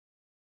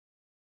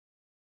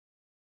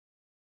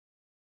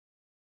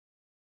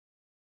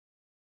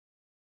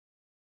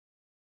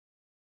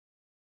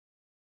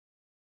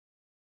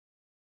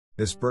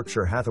This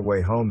Berkshire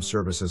Hathaway Home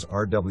Services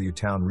RW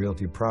Towne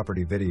Realty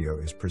property video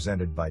is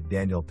presented by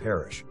Daniel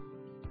Parrish.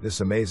 This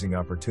amazing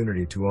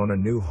opportunity to own a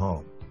new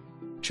home.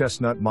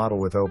 Chestnut model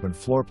with open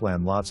floor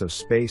plan, lots of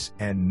space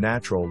and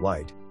natural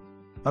light.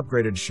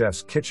 Upgraded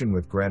chef's kitchen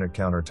with granite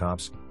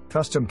countertops,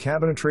 custom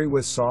cabinetry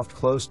with soft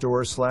close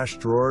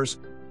doors/drawers,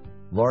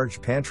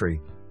 large pantry,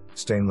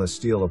 stainless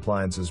steel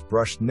appliances,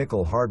 brushed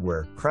nickel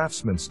hardware,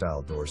 craftsman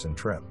style doors and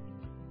trim.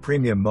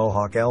 Premium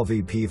Mohawk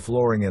LVP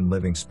flooring in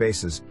living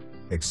spaces,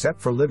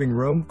 except for living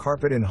room,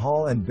 carpet in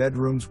hall and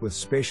bedrooms with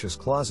spacious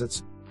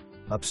closets.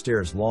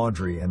 Upstairs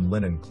laundry and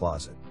linen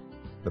closet.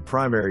 The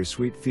primary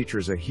suite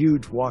features a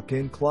huge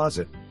walk-in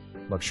closet.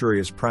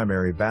 Luxurious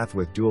primary bath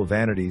with dual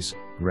vanities,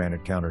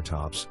 granite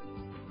countertops.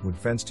 Wood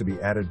fence to be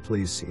added.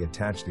 Please see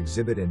attached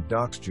exhibit in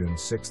Docs June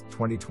 6,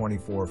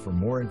 2024 for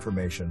more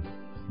information.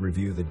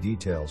 Review the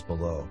details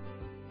below.